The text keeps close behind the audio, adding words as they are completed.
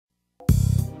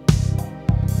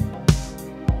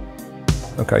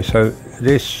Okay, so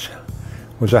this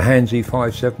was a Hansi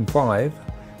 575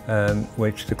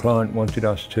 which the client wanted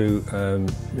us to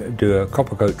do a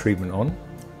Coppercoat treatment on,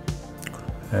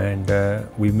 and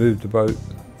we moved the boat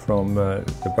from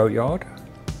the boatyard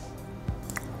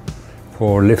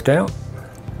for lift out.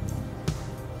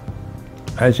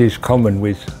 As is common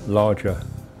with larger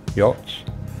yachts,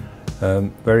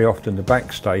 very often the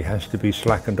backstay has to be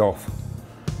slackened off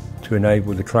to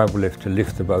enable the travel lift to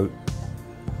lift the boat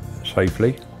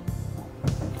safely,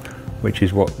 which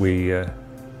is what we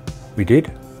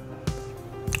did.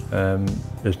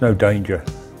 There's no danger.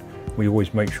 We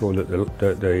always make sure that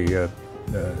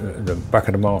the back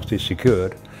of the mast is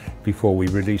secured before we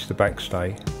release the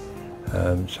backstay,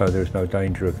 so there's no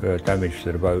danger of damage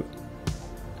to the boat.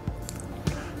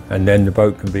 And then the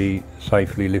boat can be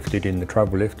safely lifted in the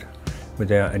travel lift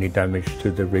without any damage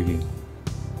to the rigging.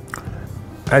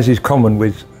 As is common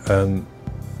with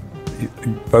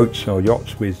boats or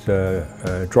yachts with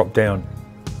drop-down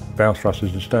bow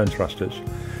thrusters and stern thrusters,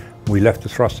 we left the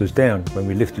thrusters down when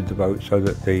we lifted the boat so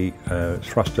that the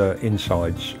thruster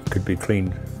insides could be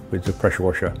cleaned with the pressure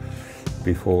washer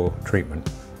before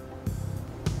treatment.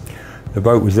 The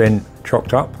boat was then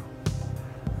chocked up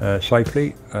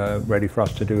safely, ready for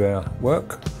us to do our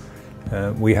work.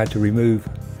 We had to remove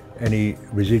any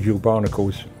residual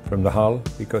barnacles from the hull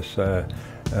because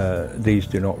these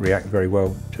do not react very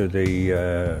well to the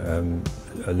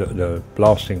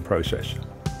blasting process.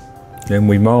 Then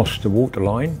we masked the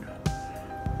waterline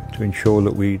to ensure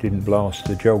that we didn't blast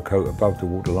the gel coat above the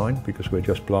waterline, because we're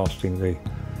just blasting the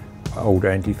old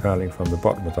antifouling from the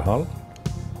bottom of the hull.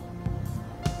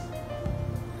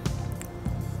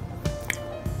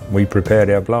 We prepared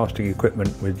our blasting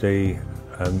equipment with the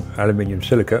aluminium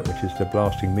silicate, which is the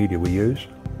blasting media we use,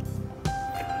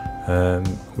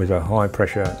 with a high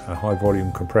pressure, a high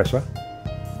volume compressor.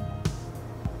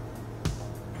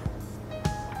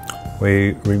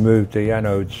 We removed the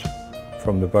anodes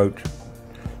from the boat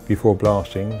before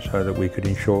blasting so that we could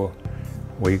ensure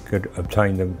we could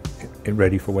obtain them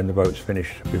ready for when the boat's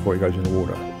finished before it goes in the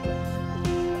water.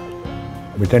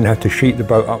 We then have to sheet the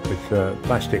boat up with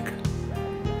plastic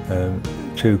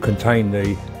to contain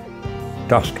the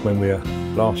dust when we're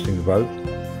blasting the boat.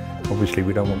 Obviously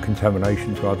we don't want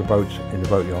contamination to other boats in the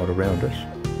boatyard around us,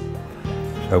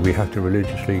 so we have to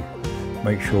religiously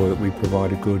make sure that we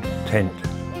provide a good tent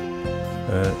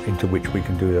into which we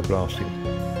can do the blasting.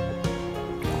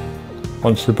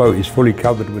 Once the boat is fully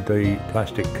covered with the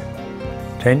plastic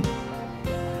tent,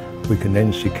 we can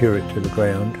then secure it to the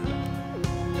ground,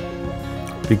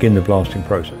 begin the blasting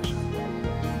process.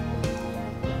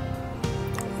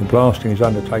 The blasting is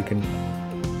undertaken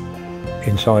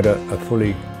inside a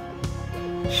fully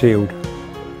sealed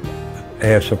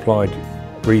air supplied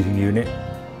breathing unit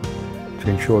to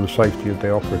ensure the safety of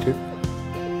the operative,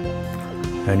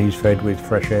 and he's fed with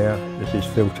fresh air that is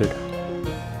filtered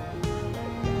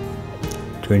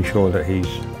to ensure that he's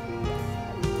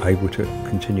able to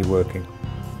continue working.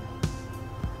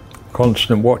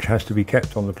 Constant watch has to be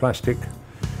kept on the plastic,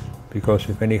 because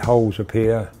if any holes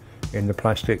appear in the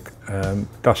plastic,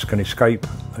 dust can escape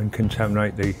and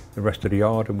contaminate the rest of the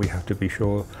yard, and we have to be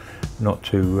sure not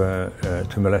to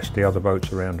molest the other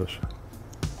boats around us.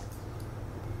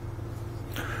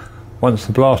 Once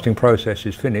the blasting process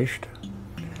is finished,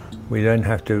 we then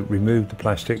have to remove the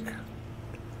plastic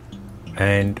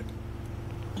and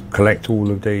collect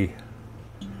all of the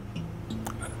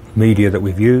media that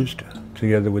we've used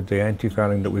together with the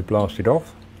antifouling that we've blasted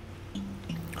off.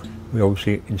 We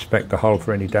obviously inspect the hull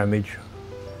for any damage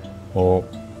or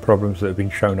problems that have been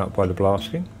shown up by the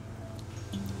blasting.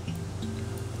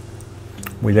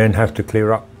 We then have to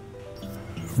clear up,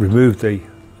 remove the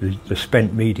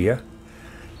spent media,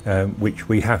 which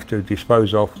we have to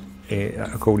dispose of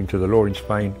according to the law in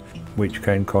Spain, which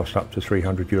can cost up to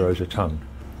 €300 a tonne.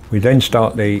 We then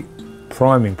start the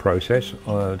priming process.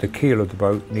 The keel of the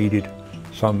boat needed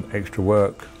some extra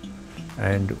work,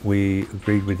 and we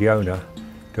agreed with the owner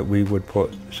that we would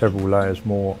put several layers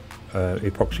more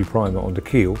epoxy primer on the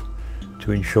keel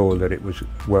to ensure that it was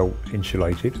well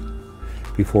insulated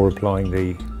before applying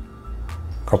the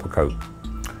Coppercoat.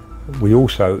 We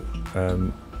also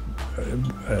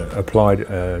applied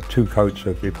 2 coats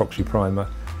of epoxy primer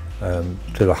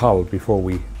to the hull before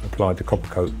we applied the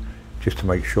Coppercoat, just to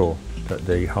make sure that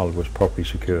the hull was properly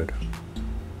secured.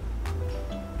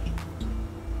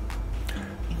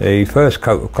 The first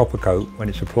coat of Coppercoat, when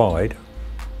it's applied,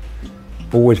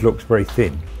 always looks very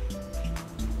thin,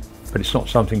 but it's not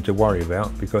something to worry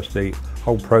about, because the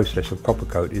whole process of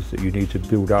Coppercoat is that you need to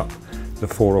build up the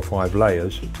 4 or 5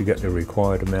 layers to get the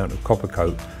required amount of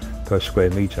Coppercoat per square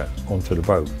metre onto the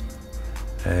boat.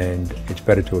 and it's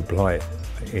better to apply it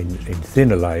in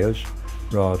thinner layers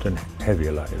rather than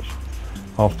heavier layers.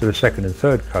 After the second and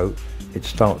third coat, it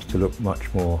starts to look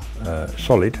much more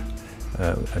solid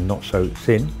and not so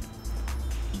thin.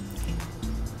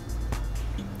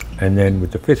 And then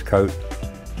with the fifth coat,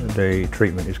 the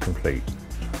treatment is complete.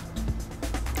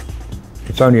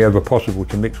 It's only ever possible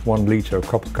to mix 1 litre of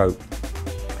Coppercoat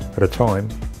at a time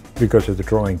because of the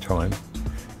drying time,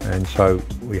 and so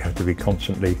we have to be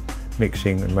constantly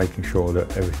mixing and making sure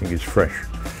that everything is fresh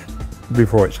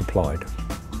before it's applied.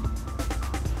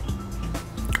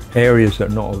 Areas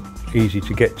that are not easy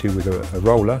to get to with a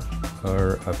roller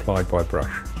are applied by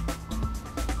brush.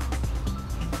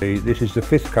 This is the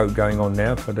 5th coat going on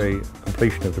now for the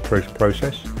completion of the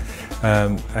process,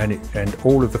 and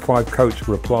all of the 5 coats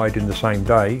were applied in the same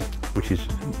day, which is,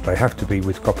 they have to be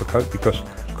with Coppercoat because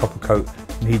Coppercoat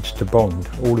needs to bond.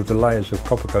 All of the layers of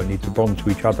Coppercoat need to bond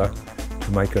to each other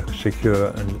to make a secure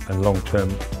and long-term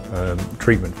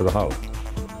treatment for the hull.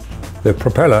 The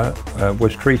propeller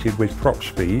was treated with prop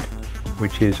speed,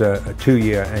 which is a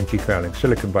 2-year anti-fouling,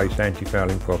 silicon-based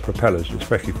anti-fouling for propellers,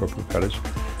 especially for propellers,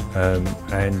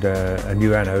 and a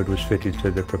new anode was fitted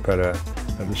to the propeller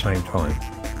at the same time.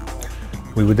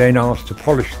 We were then asked to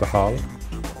polish the hull,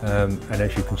 and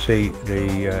as you can see,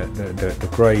 the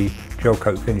grey gel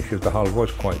coat finish of the hull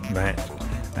was quite matte,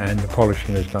 and the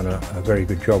polishing has done a very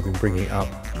good job in bringing it up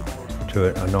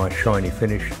to a nice shiny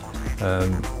finish,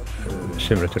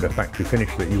 similar to the factory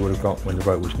finish that you would have got when the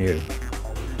boat was new.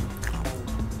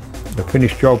 The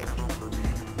finished job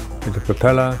with the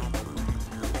propeller,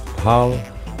 the hull,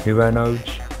 new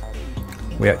anodes.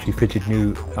 We actually fitted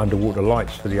new underwater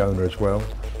lights for the owner as well,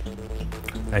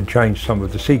 and changed some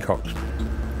of the seacocks.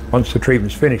 Once the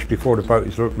treatment's finished, before the boat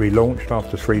is relaunched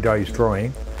after 3 days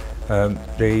drying,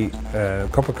 the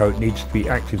Coppercoat needs to be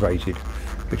activated,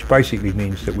 which basically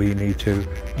means that we need to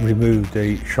remove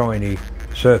the shiny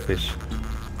surface.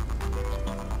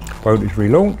 Boat is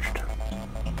relaunched.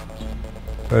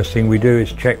 First thing we do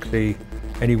is check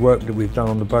any work that we've done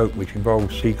on the boat which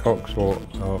involves seacocks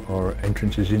or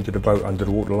entrances into the boat under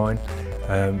the waterline.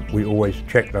 We always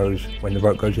check those when the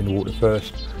boat goes in the water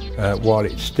first, while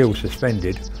it's still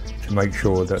suspended, to make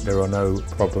sure that there are no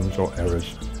problems or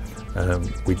errors.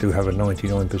 We do have a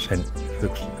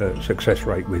 99% success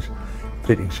rate with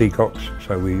fitting seacocks,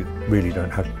 so we really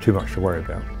don't have too much to worry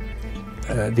about.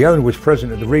 The owner was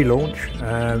present at the relaunch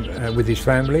with his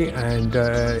family, and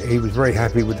he was very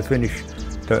happy with the finish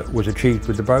that was achieved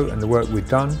with the boat and the work we'd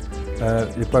done.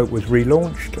 The boat was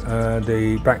relaunched,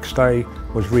 the backstay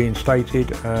was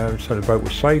reinstated, so the boat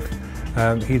was safe.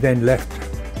 He then left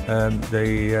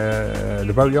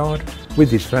the boatyard with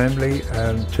his family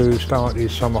to start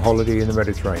his summer holiday in the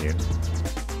Mediterranean.